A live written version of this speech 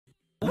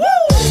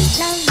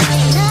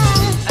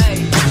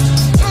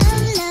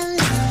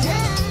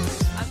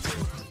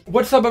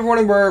What's up, everyone,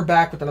 and we're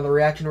back with another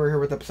reaction. We're here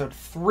with episode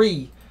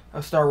 3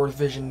 of Star Wars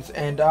Visions,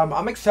 and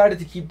I'm excited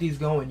to keep these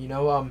going. You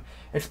know,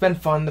 it's been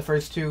fun. The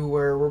first two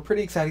were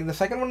pretty exciting. The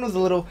second one was a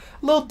little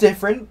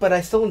different, but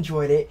I still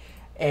enjoyed it,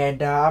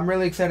 and I'm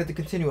really excited to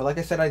continue it. Like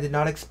I said, I did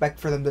not expect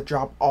for them to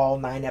drop all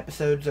 9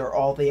 episodes or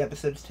all the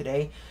episodes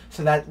today,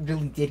 so that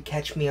really did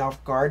catch me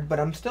off guard, but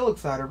I'm still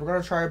excited. We're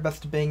going to try our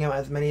best to bang out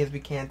as many as we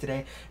can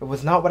today. It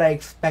was not what I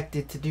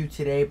expected to do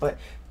today, but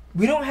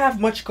we don't have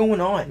much going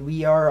on.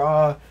 We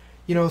are,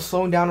 you know,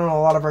 slowing down on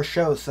a lot of our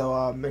shows,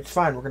 so it's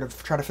fine. We're going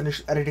to try to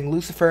finish editing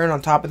Lucifer, and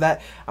on top of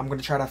that, I'm going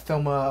to try to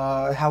film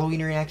a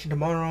Halloween reaction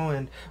tomorrow,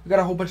 and we got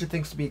a whole bunch of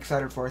things to be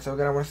excited for. So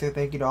again, I want to say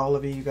thank you to all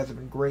of you. You guys have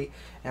been great,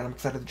 and I'm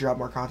excited to drop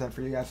more content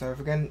for you guys. So if,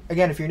 again,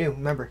 if you're new,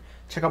 remember,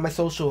 check out my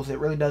socials. It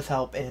really does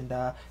help, and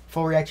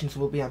full reactions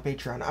will be on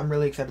Patreon. I'm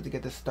really excited to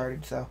get this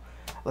started, so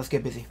let's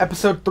get busy.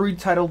 Episode 3,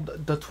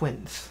 titled The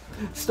Twins.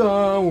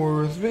 Star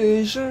Wars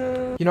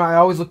Vision. You know, I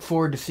always look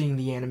forward to seeing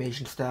the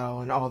animation style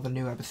and all the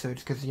new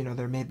episodes because, you know,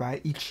 they're made by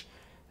each,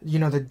 you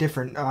know, the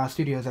different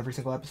studios every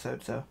single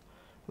episode, so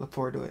I look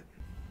forward to it.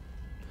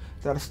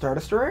 Is that a Star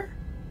Destroyer?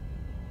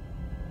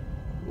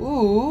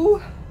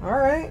 Ooh,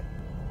 alright.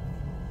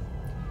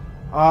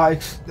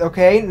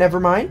 Okay, never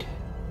mind.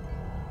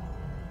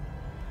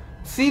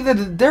 See,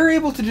 that they're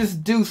able to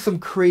just do some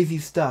crazy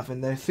stuff,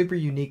 and they're super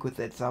unique with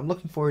it, so I'm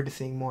looking forward to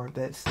seeing more of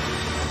this.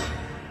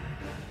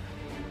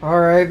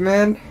 Alright,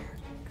 man.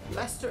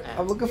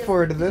 I'm looking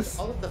forward to this.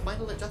 All of the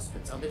final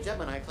adjustments on the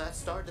Gemini-class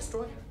Star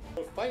Destroyer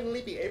will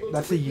finally be able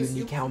That's to a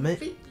unique helmet.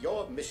 complete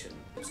your mission.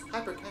 It's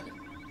hypercannon.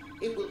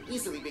 It will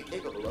easily be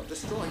capable of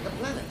destroying a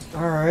planet.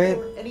 Alright.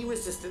 Or any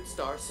resistant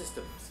star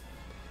systems.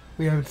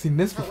 We haven't seen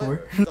this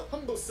before. However, the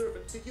humble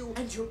servant to you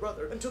and your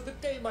brother until the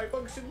day my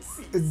function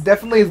cease. It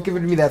definitely is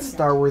giving me that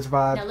Star Wars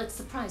vibe. Now let's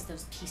surprise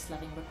those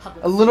peace-loving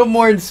Republicans. A little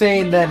more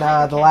insane than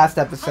the last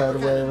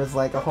episode where it was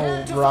like a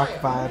whole rock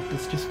vibe.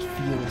 This just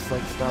feels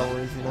like Star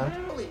Wars, you know?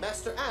 Only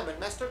Master Am and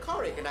Master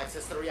Kari can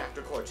access the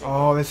reactor core chamber.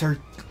 Oh, is her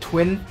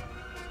twin?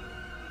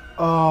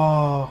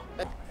 Oh.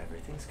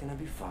 Everything's gonna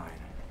be fine.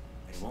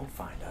 They won't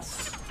find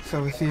us.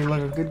 So is he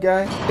like a good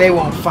guy? They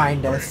won't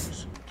find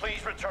us.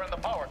 Please return the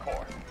power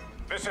core.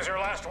 This is your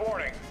last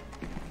warning.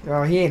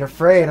 Oh, he ain't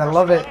afraid. I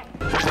love it.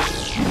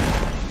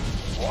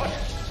 What?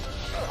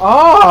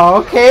 Oh,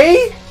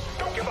 okay.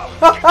 Don't give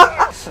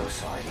up. So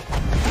sorry.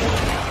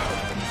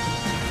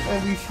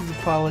 At least he's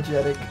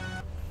apologetic.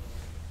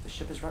 The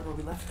ship is right where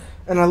we left it.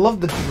 And I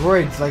love the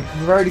droids. Like,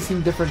 we've already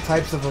seen different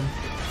types of them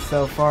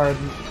so far.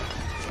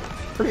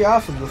 Pretty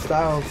awesome, the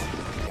styles.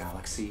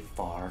 Galaxy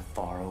far,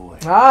 far away.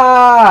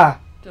 Ah!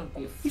 Don't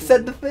be a fool. He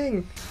said the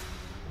thing.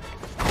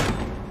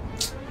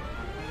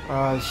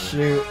 Oh,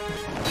 shoot.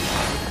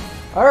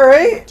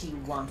 Alright. What do you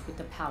want with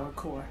the power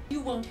core? You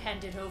won't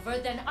hand it over,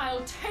 then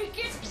I'll take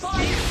it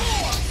by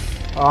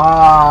force!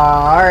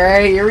 Ah,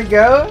 alright, here we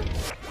go.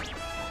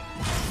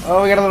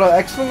 Oh, we got a little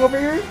X-Wing over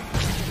here?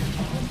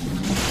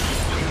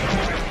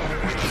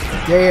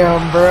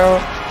 Damn, bro.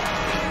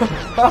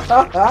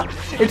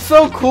 It's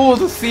so cool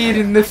to see it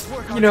in this,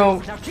 you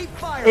know,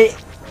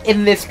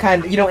 in this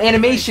kind of, you know,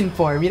 animation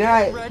form. You know,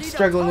 I'm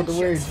struggling with the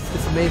words.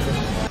 It's amazing.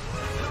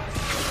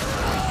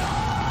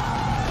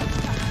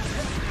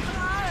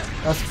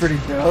 That's pretty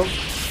dope.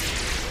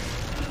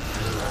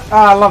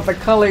 Ah, I love the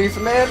colors,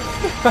 man.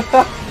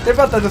 They're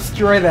about to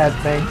destroy that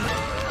thing.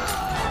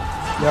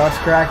 Yo, it's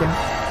cracking.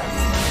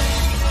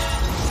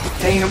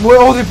 Damn,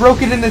 oh, they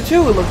broke it into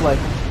 2, it looked like.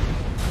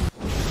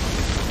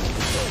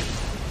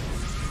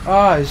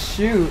 Oh,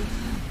 shoot.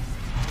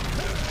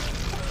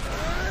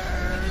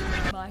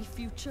 My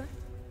future?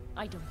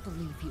 I don't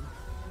believe you.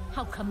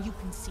 How come you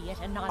can see it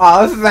and not?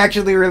 Oh, this is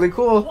actually really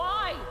cool.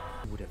 Why?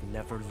 You would have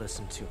never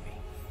listened to me.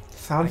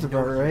 Sounds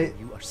about right.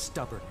 You are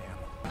stubborn,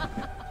 Am.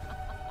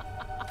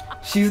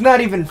 She's not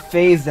even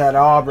phased at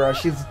all, bro.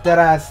 She's dead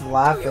ass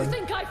laughing. Do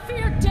you think I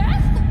fear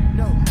death?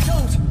 No,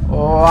 don't!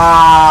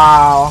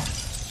 Wow.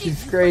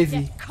 She's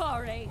crazy.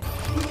 Kari.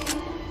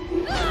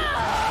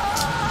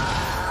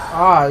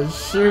 Oh,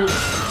 shoot.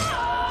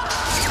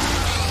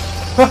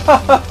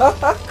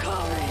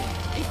 Kari,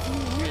 if you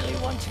really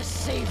want to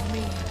save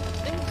me,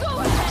 then go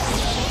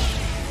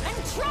ahead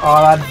and try.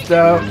 Oh, that's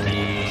dope.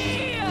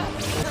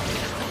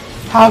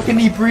 How can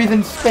he breathe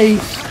in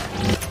space?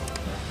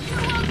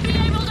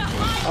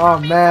 Oh,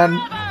 man.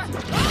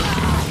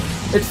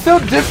 It's so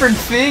different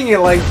seeing it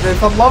like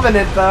this. I'm loving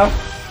it, though.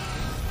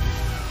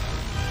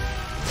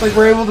 It's like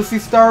we're able to see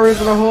Star Wars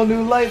in a whole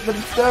new light, but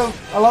it's dope.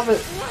 I love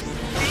it.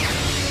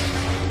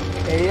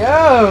 Hey,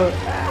 yo!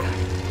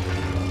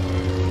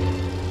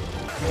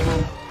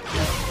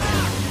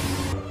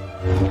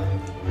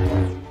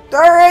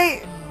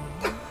 Alright!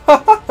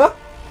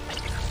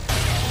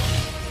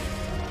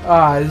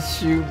 Ah,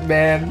 shoot,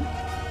 man.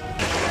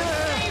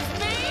 Save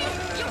me?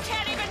 You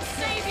can't even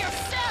save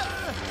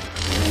yourself!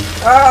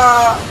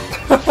 Ah!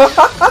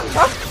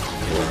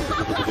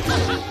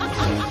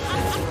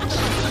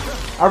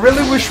 I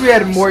really wish we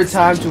had more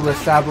time to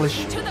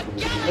establish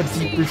a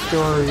deeper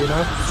story, you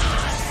know?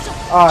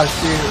 Oh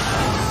shoot.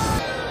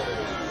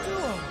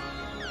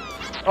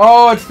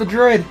 Oh, it's the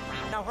droid.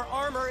 Now her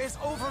armor is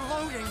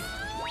overloading.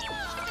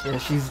 Yeah,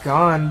 she's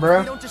gone, bro.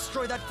 If we don't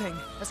destroy that thing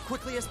as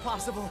quickly as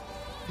possible,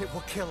 it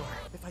will kill her.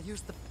 If I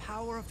use the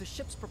power of the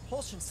ship's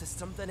propulsion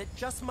system, then it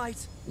just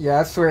might. Yeah,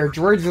 I swear,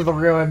 droids are the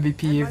real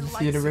MVP And of my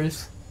this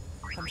universe.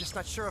 I'm just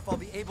not sure if I'll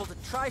be able to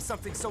try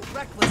something so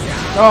reckless.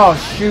 Oh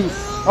shoot.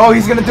 Oh,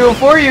 he's gonna do it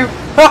for you.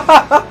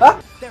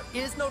 There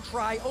is no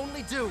try,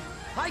 only do.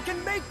 I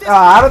can make this.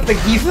 I don't think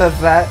he says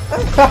that.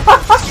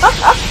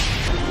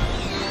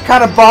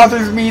 Kind of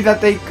bothers me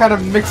that they kind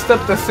of mixed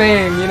up the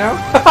saying, you know?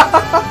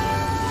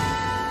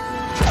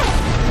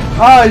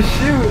 Oh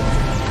shoot.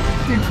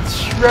 Dude,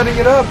 shredding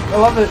it up. I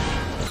love it.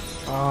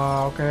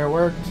 Oh, okay, it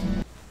worked.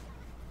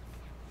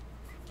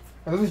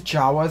 Are those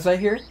Jawas I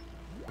hear?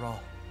 Roll.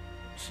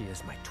 She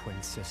is my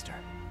twin sister.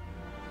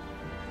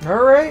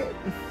 Alright.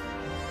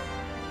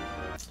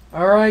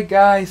 Alright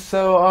guys,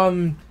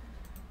 so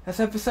that's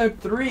episode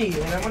 3,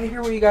 and I want to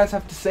hear what you guys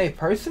have to say.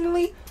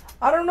 Personally,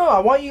 I don't know, I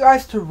want you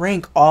guys to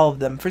rank all of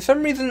them. For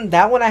some reason,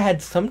 that one I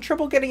had some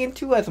trouble getting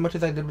into as much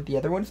as I did with the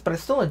other ones, but I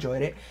still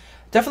enjoyed it.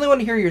 Definitely want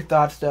to hear your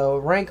thoughts though.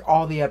 Rank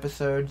all the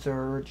episodes,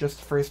 or just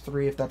the first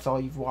 3 if that's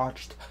all you've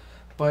watched.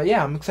 But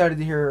yeah, I'm excited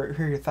to hear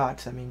your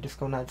thoughts. I mean, just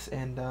go nuts.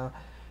 And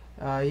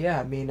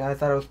yeah, I mean, I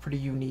thought it was pretty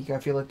unique. I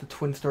feel like the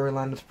twin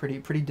storyline was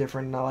pretty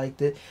different, and I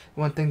liked it.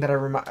 One thing that it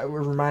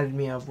reminded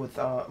me of was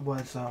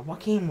what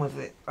game was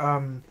it?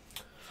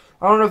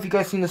 I don't know if you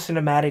guys seen the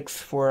cinematics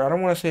for. I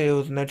don't want to say it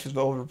was Knights of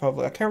the Old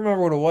Republic. I can't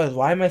remember what it was.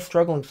 Why am I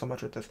struggling so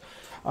much with this?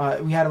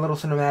 We had a little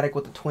cinematic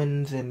with the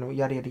twins and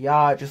yada yada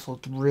yada. It just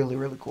looked really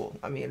cool.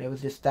 I mean, it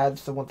was just,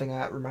 that's the one thing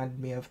that reminded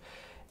me of.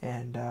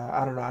 And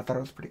I don't know, I thought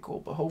it was pretty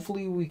cool. But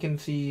hopefully we can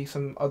see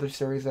some other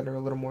series that are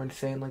a little more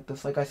insane like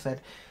this. Like I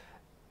said,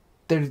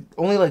 they're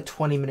only like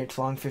 20 minutes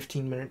long,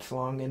 15 minutes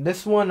long, and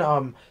this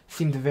one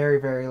seemed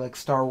very like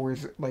Star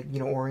Wars, like, you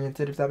know,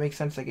 oriented, if that makes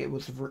sense. Like, it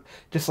was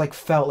just like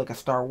felt like a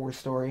Star Wars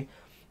story.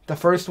 The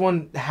first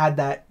one had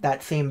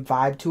that same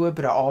vibe to it,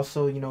 but it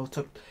also, you know,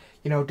 took,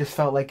 you know, just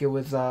felt like it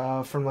was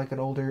from like an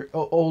old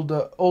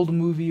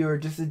movie, or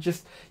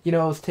just you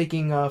know, it was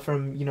taking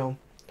from, you know,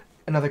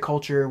 another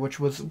culture, which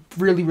was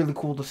really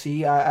cool to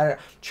see. I'm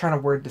trying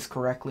to word this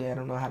correctly. I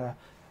don't know how to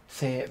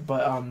say it,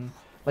 but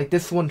like,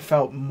 this one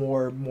felt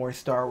more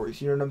Star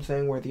Wars, you know what I'm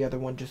saying? Where the other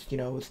one just, you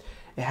know,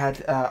 it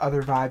had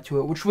other vibe to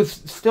it, which was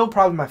still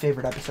probably my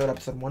favorite episode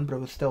 1, but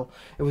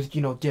it was, you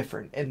know,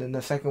 different. And then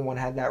the second one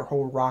had that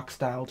whole rock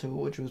style to it,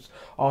 which was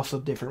also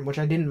different, which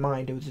I didn't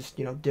mind. It was just,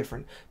 you know,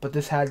 different. But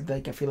this had,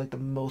 like, I feel like the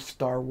most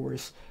Star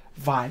Wars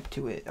vibe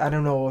to it. I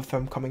don't know if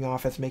I'm coming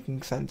off as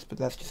making sense, but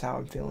that's just how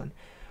I'm feeling.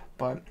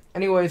 But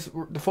anyways,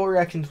 the full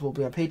reactions will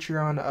be on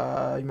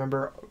Patreon.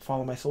 Remember,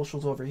 follow my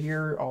socials over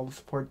here. All the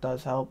support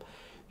does help.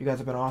 You guys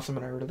have been awesome,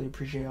 and I really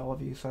appreciate all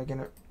of you. So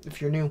again,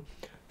 if you're new,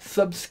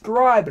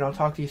 subscribe, and I'll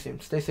talk to you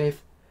soon. Stay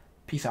safe.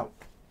 Peace out.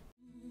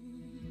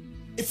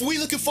 If we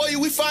looking for you,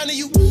 we finding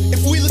you.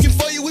 If we looking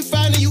for you, we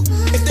finding you.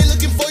 If they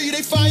looking for you,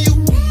 they find you.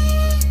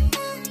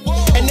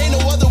 And ain't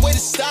no other way to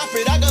stop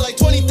it. I got like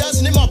 20,000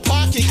 in my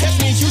pocket. Catch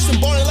me in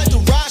Houston, balling like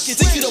the Rockets.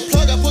 Take you the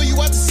plug, I pull you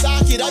out the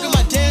socket. I do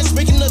my dance,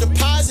 making a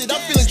deposit.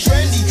 I'm feeling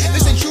trendy.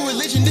 This ain't true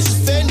religion, this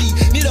is Fendi.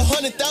 Need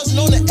 100,000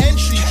 on the